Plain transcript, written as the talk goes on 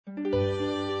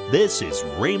This is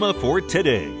Rhema for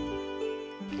Today.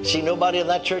 See, nobody in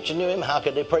that church knew him. How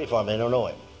could they pray for him? They don't know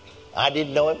him. I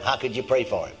didn't know him. How could you pray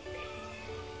for him?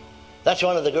 That's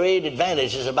one of the great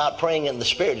advantages about praying in the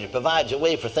Spirit. It provides a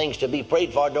way for things to be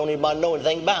prayed for don't even know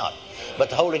anything about. But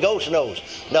the Holy Ghost knows.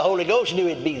 The Holy Ghost knew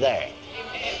he'd be there.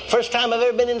 First time I've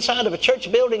ever been inside of a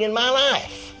church building in my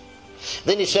life.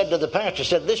 Then he said to the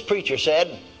pastor, this preacher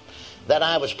said that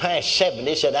I was past 70.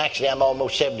 He said, actually, I'm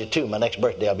almost 72. My next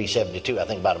birthday I'll be 72, I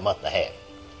think about a month and a half.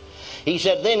 He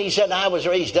said, I was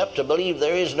raised up to believe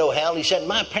there is no hell. He said,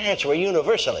 my parents were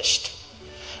universalists.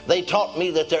 They taught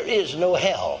me that there is no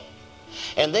hell.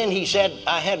 And then he said,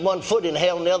 I had one foot in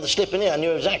hell and the other slipping in. I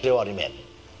knew exactly what he meant.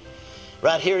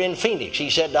 Right here in Phoenix, he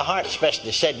said the heart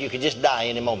specialist said you could just die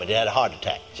any moment. He had a heart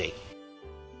attack, see.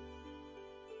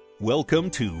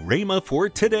 Welcome to Rhema for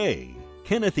Today.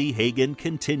 Kenneth E. Hagin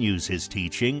continues his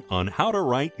teaching on how to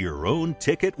write your own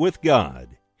ticket with God.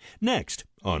 Next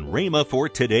on Rhema for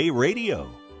Today Radio.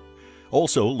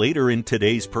 Also, later in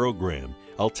today's program,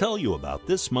 I'll tell you about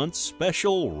this month's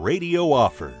special radio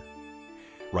offer.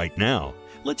 Right now,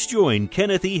 let's join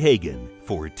Kenneth E. Hagin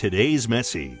for today's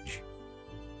message.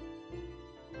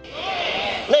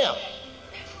 Now,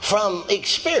 from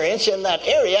experience in that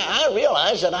area, I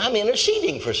realize that I'm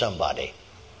interceding for somebody.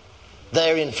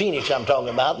 There in Phoenix, I'm talking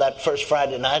about, that first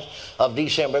Friday night of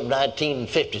December of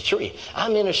 1953.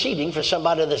 I'm interceding for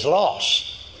somebody that's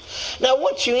lost. Now,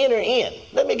 once you enter in,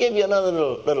 let me give you another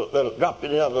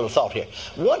little thought here.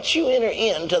 Once you enter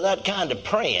into that kind of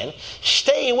praying,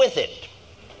 stay with it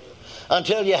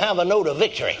until you have a note of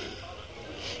victory.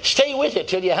 Stay with it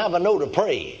till you have a note of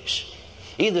praise.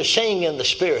 Either sing in the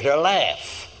Spirit or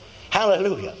laugh.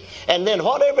 Hallelujah. And then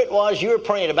whatever it was you're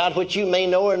praying about, which you may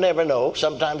know or never know,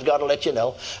 sometimes God will let you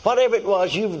know, whatever it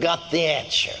was, you've got the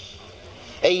answer.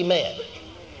 Amen.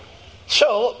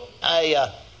 So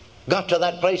I got to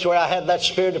that place where I had that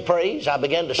spirit of praise. I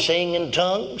began to sing in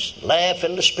tongues, laugh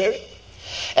in the Spirit.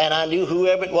 And I knew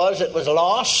whoever it was that was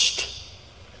lost,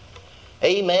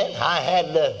 amen, I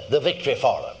had the victory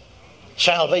for them.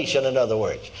 Salvation, in other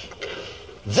words.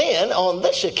 Then, on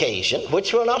this occasion,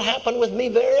 which will not happen with me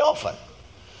very often,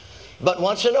 but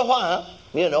once in a while,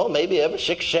 maybe every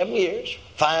 6, 7 years,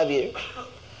 5 years,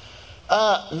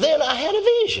 then I had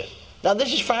a vision. Now,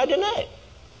 this is Friday night.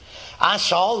 I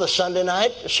saw the Sunday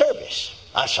night service.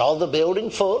 I saw the building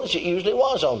full, as it usually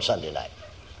was on Sunday night.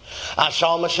 I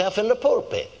saw myself in the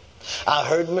pulpit. I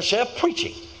heard myself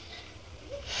preaching.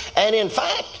 And in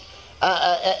fact,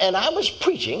 and I was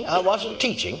preaching. I wasn't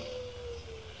teaching.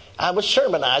 I was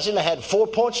sermonizing. I had 4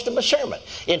 points to my sermon.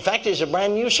 In fact, it's a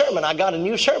brand new sermon. I got a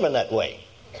new sermon that way.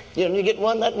 You get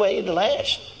one that way, it'll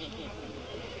last.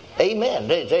 Amen.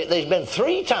 There's been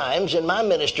 3 times in my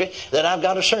ministry that I've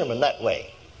got a sermon that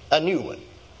way. A new one.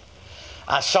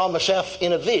 I saw myself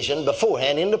in a vision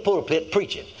beforehand in the pulpit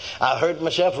preaching. I heard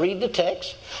myself read the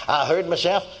text. I heard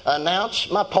myself announce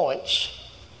my points.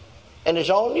 And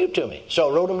it's all new to me. So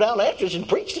I wrote them down afterwards and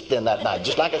preached it then that night,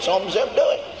 just like I saw myself do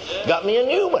it. Got me a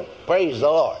new one. Praise the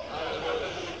Lord.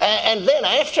 And then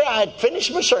after I had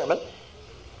finished my sermon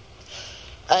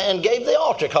and gave the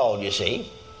altar call, you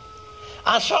see,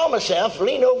 I saw myself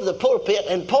lean over the pulpit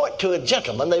and point to a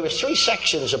gentleman. There was 3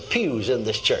 sections of pews in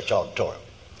this church auditorium.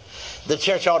 The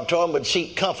church auditorium would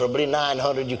seat comfortably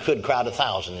 900. You could crowd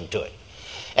 1,000 into it.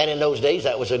 And in those days,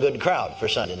 that was a good crowd for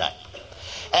Sunday night.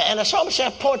 And I saw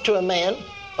myself point to a man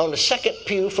on the second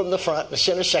pew from the front, the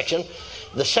center section,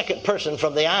 the second person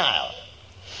from the aisle.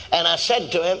 And I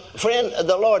said to him, friend,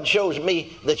 the Lord shows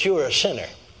me that you're a sinner.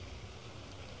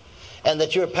 And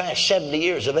that you're past 70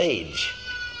 years of age.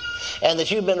 And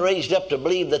that you've been raised up to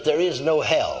believe that there is no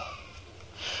hell.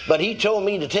 But he told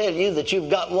me to tell you that you've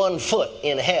got 1 foot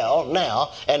in hell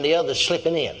now and the other's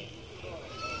slipping in.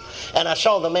 And I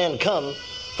saw the man come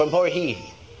from where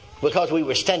because we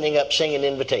were standing up singing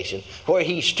invitation, where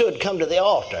he stood, come to the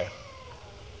altar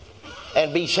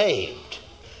and be saved.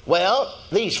 Well,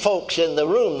 these folks in the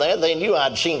room there, they knew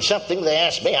I'd seen something. They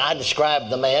asked me, I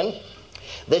described the man.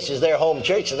 This is their home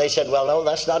church. And they said, well, no,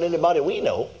 that's not anybody we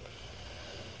know.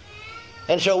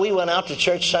 And so we went out to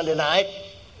church Sunday night.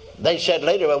 They said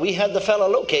later, well, we had the fellow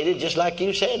located just like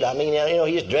you said. I mean,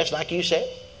 he's dressed like you said.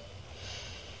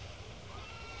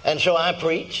 And so I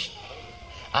preached.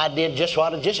 I did just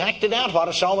acted out what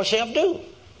I saw myself do.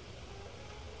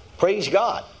 Praise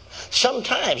God.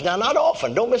 Sometimes, now not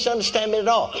often, don't misunderstand me at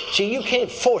all. See, you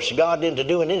can't force God into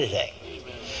doing anything.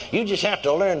 You just have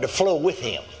to learn to flow with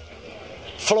Him.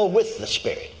 Flow with the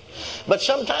Spirit. But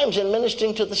sometimes in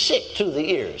ministering to the sick, to the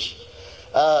ears,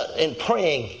 in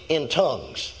praying in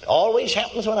tongues. Always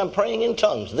happens when I'm praying in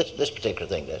tongues. This particular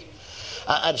thing does.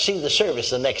 I'd see the service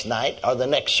the next night, or the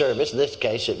next service. In this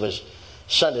case, it was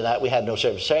Sunday night. We had no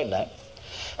service Saturday night.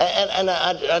 And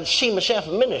I'd see myself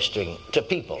ministering to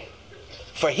people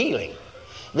for healing.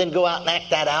 Then go out and act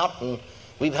that out, and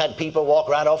we've had people walk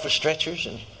right off of stretchers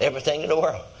and everything in the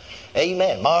world.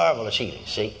 Amen. Marvelous healing,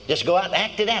 see. Just go out and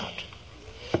act it out.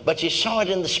 But you saw it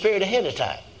in the Spirit ahead of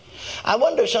time. I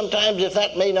wonder sometimes if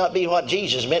that may not be what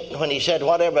Jesus meant when he said,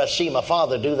 whatever I see my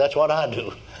Father do, that's what I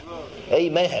do.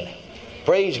 Amen.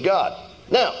 Praise God.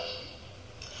 Now,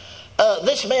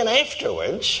 this man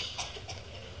afterwards,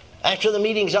 after the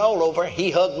meeting's all over,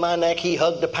 he hugged my neck, he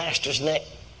hugged the pastor's neck.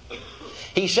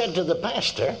 He said to the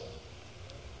pastor,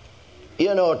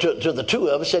 to the two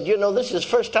of us, said, this is the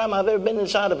first time I've ever been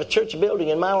inside of a church building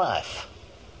in my life.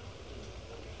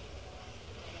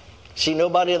 See,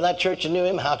 nobody in that church knew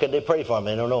him. How could they pray for him?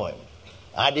 They don't know him.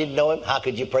 I didn't know him. How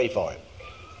could you pray for him?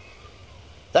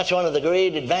 That's one of the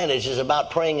great advantages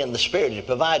about praying in the Spirit. It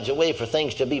provides a way for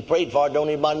things to be prayed for don't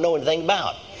anybody know anything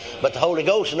about. But the Holy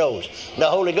Ghost knows. The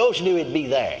Holy Ghost knew he'd be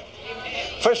there.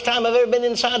 First time I've ever been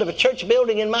inside of a church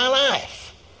building in my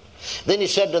life. Then he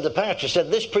said to the pastor,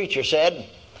 this preacher said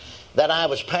that I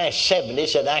was past 70. He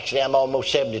said, actually, I'm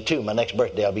almost 72. My next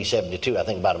birthday I'll be 72, I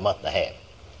think about a month and a half.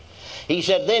 He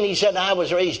said, I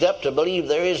was raised up to believe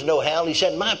there is no hell. He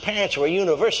said, my parents were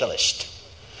universalists.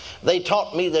 They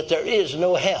taught me that there is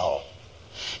no hell.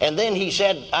 And then he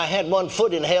said, I had one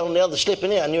foot in hell and the other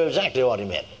slipping in. I knew exactly what he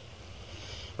meant.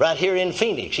 Right here in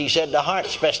Phoenix, he said the heart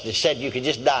specialist said you could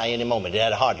just die any moment. He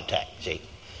had a heart attack, see.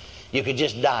 You could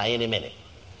just die any minute.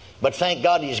 But thank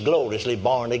God he's gloriously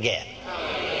born again.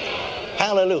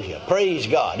 Hallelujah. Praise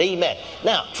God. Amen.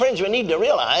 Now, friends, we need to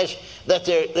realize that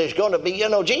there's going to be,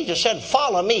 Jesus said,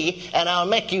 follow me and I'll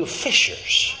make you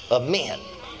fishers of men.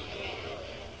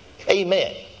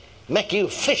 Amen. Make you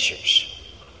fishers.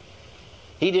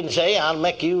 He didn't say, I'll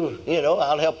make you,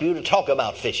 I'll help you to talk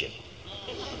about fishing.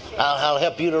 I'll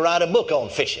help you to write a book on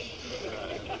fishing.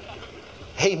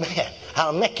 Amen.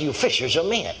 I'll make you fishers of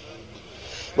men.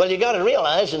 Well, you got to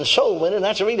realize in soul winning,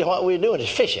 that's really what we're doing is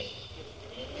fishing.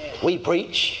 We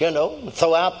preach,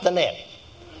 throw out the net.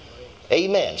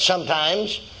 Amen.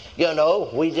 Sometimes,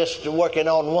 we just working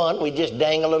on one. We just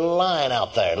dang a little line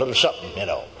out there, a little something,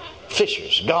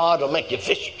 Fishers. God will make you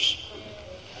fishers.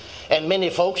 And many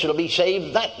folks will be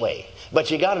saved that way. But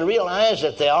you got to realize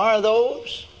that there are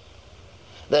those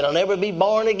that'll never be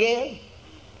born again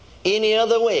any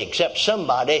other way except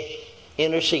somebody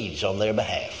intercedes on their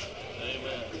behalf.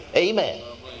 Amen.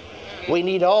 We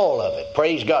need all of it.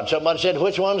 Praise God. Somebody said,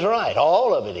 which one's right?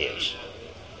 All of it is.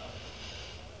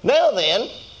 Now then,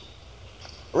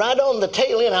 right on the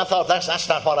tail end, I thought that's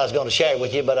not what I was going to share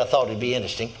with you, but I thought it'd be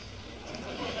interesting.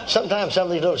 Sometimes some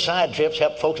of these little side trips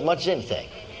help folks as much as anything.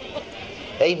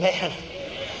 Amen.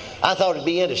 I thought it'd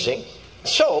be interesting.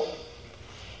 So,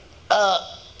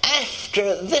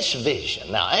 after this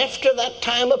vision, now after that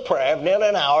time of prayer of nearly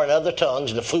an hour in other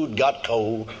tongues, the food got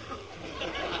cold.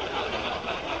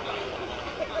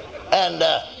 And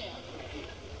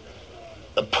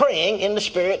praying in the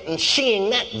Spirit and seeing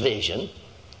that vision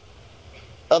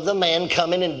of the man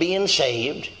coming and being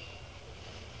saved,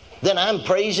 then I'm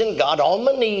praising God on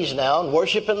my knees now and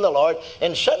worshiping the Lord,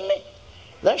 and suddenly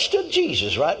there stood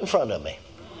Jesus right in front of me.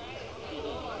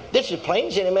 This is plain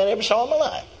as any man ever saw in my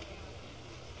life.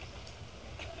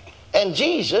 And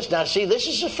Jesus, now see, this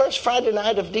is the first Friday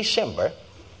night of December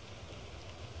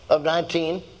of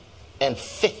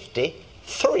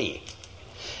 1953.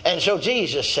 And so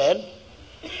Jesus said,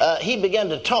 he began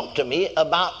to talk to me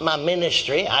about my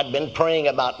ministry. I'd been praying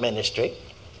about ministry.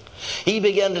 He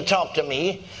began to talk to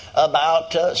me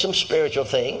about some spiritual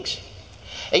things.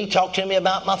 He talked to me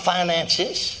about my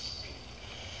finances.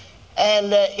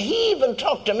 And he even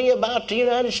talked to me about the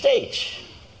United States.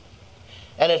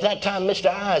 And at that time, Mr.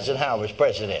 Eisenhower was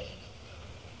president.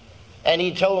 And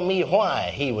he told me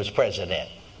why he was president.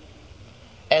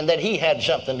 And that he had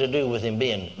something to do with him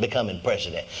becoming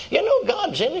president.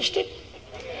 God's interested.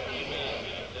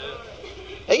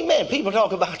 Amen. People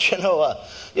talk about,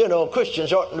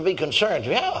 Christians oughtn't to be concerned.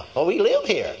 Yeah, well, we live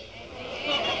here.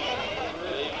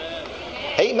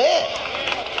 Amen.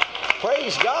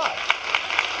 Praise God.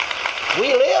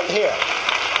 We live here.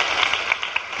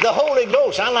 The Holy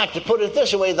Ghost, I like to put it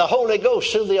this way, the Holy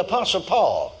Ghost through the Apostle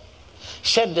Paul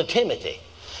said to Timothy.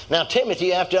 Now, Timothy,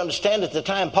 you have to understand, at the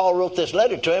time Paul wrote this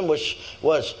letter to him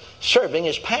was serving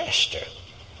as pastor.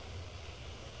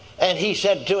 And he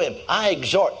said to him, I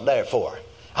exhort, therefore.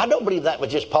 I don't believe that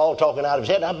was just Paul talking out of his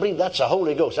head. I believe that's the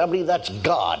Holy Ghost. I believe that's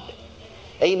God.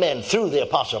 Amen. Through the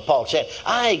Apostle Paul said,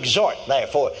 I exhort,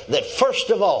 therefore, that first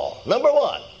of all, number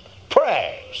one,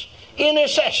 prayers,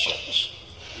 intercessions,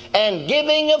 and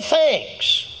giving of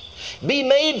thanks be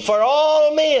made for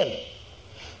all men,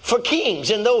 for kings.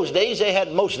 In those days they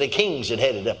had mostly kings that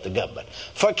headed up the government.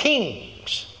 For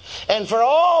kings and for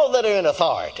all that are in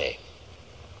authority.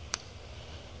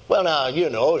 Well, now, you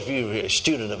know, if you're a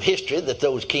student of history, that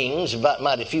those kings, about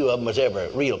mighty few of them was ever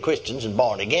real Christians and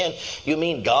born again. You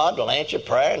mean God will answer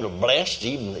prayer and will bless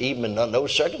even in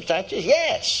those circumstances?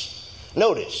 Yes.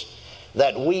 Notice,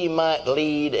 that we might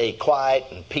lead a quiet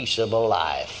and peaceable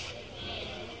life.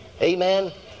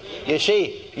 Amen? You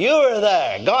see, you are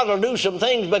there. God will do some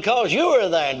things because you are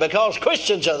there and because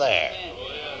Christians are there.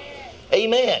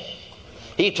 Amen.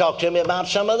 He talked to me about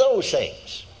some of those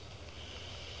things.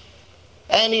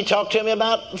 And he talked to me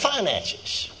about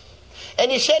finances. And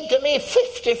he said to me,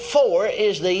 54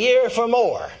 is the year for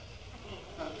more.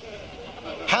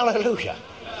 Hallelujah.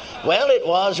 Well, it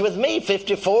was with me.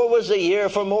 54 was the year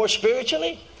for more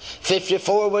spiritually.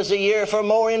 54 was the year for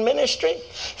more in ministry.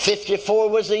 54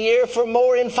 was the year for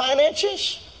more in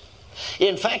finances.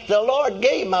 In fact, the Lord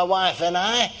gave my wife and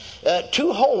I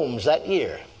 2 homes that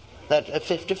year, at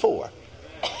 54.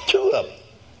 2 of them.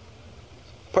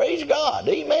 Praise God.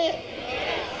 Amen.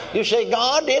 You say,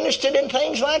 God interested in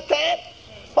things like that?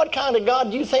 What kind of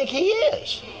God do you think He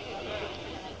is?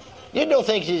 You don't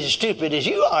think He's as stupid as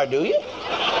you are, do you?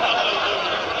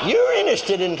 You're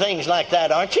interested in things like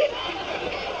that, aren't you?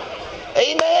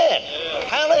 Amen.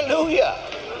 Hallelujah.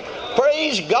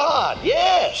 Praise God.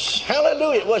 Yes.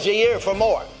 Hallelujah. It was a year for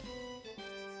more.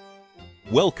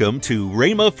 Welcome to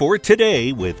Rhema for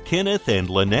Today with Kenneth and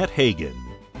Lynette Hagin.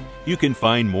 You can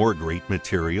find more great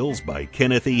materials by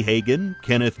Kenneth E. Hagin,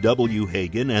 Kenneth W.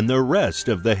 Hagin, and the rest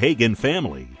of the Hagin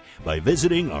family by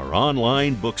visiting our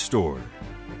online bookstore.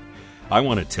 I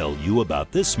want to tell you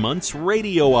about this month's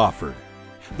radio offer.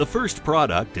 The first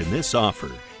product in this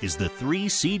offer is the 3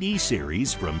 CD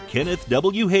series from Kenneth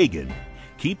W. Hagin,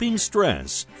 Keeping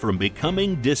Stress from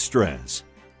Becoming Distress.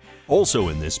 Also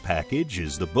in this package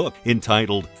is the book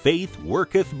entitled Faith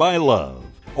Worketh by Love.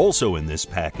 Also in this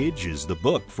package is the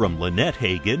book from Lynette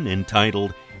Hagin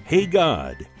entitled, Hey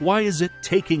God, Why Is It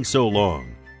Taking So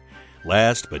Long?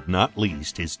 Last but not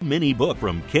least, his mini-book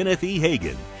from Kenneth E.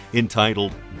 Hagin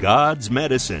entitled God's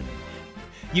Medicine.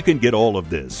 You can get all of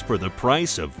this for the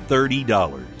price of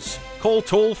 $30. Call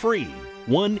toll-free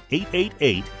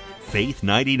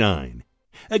 1-888-FAITH-99.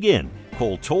 Again,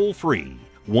 call toll-free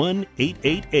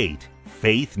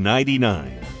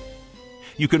 1-888-FAITH-99.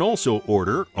 You can also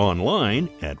order online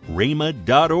at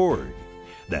rhema.org.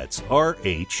 That's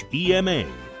RHEMA.org.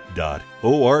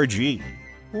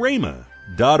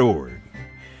 rhema.org.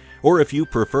 Or if you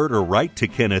prefer to write to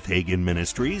Kenneth Hagin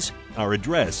Ministries, our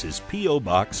address is P.O.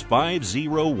 Box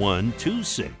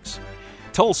 50126,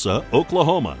 Tulsa,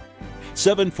 Oklahoma,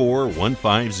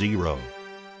 74150.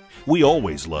 We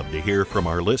always love to hear from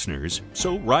our listeners,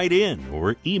 so write in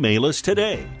or email us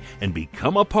today and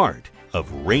become a part of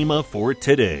Rhema for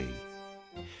Today.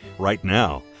 Right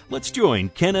now, let's join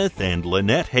Kenneth and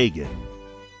Lynette Hagin.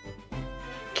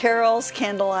 Carols,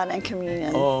 candlelight, and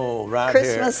communion. Oh, right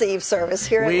Christmas here. Eve service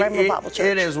here at Rhema Bible Church.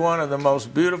 It is one of the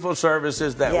most beautiful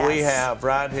services that we have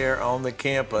right here on the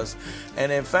campus.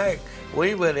 And in fact,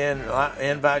 we would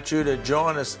invite you to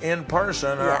join us in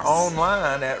person or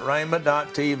online at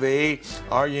rhema.tv,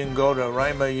 or you can go to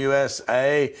Rhema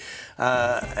USA,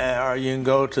 or you can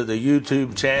go to the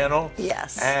YouTube channel.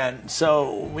 Yes. And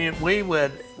so we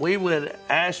would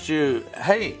ask you,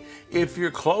 hey, if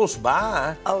you're close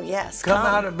by, come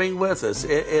out and be with us.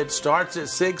 It starts at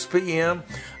 6 p.m.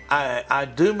 I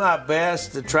do my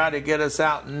best to try to get us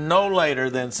out no later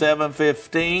than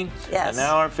 7:15, an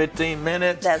hour and 15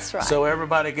 minutes. That's right. So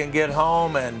everybody can get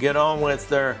home and get on with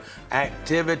their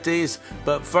activities.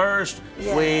 But first,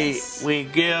 we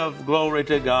give glory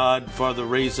to God for the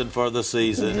reason for the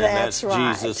season, and that's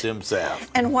right. Jesus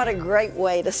Himself. And what a great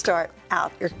way to start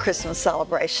out your Christmas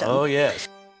celebration. Oh, yes.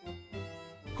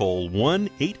 Call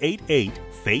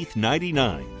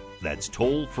 1-888-FAITH-99. That's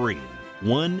toll free.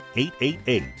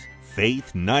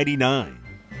 1-888-FAITH-99.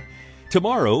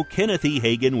 Tomorrow, Kenneth E.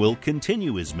 Hagin will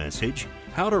continue his message,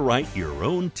 How to Write Your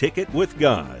Own Ticket with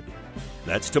God.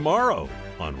 That's tomorrow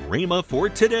on Rhema for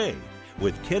Today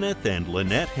with Kenneth and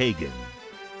Lynette Hagin.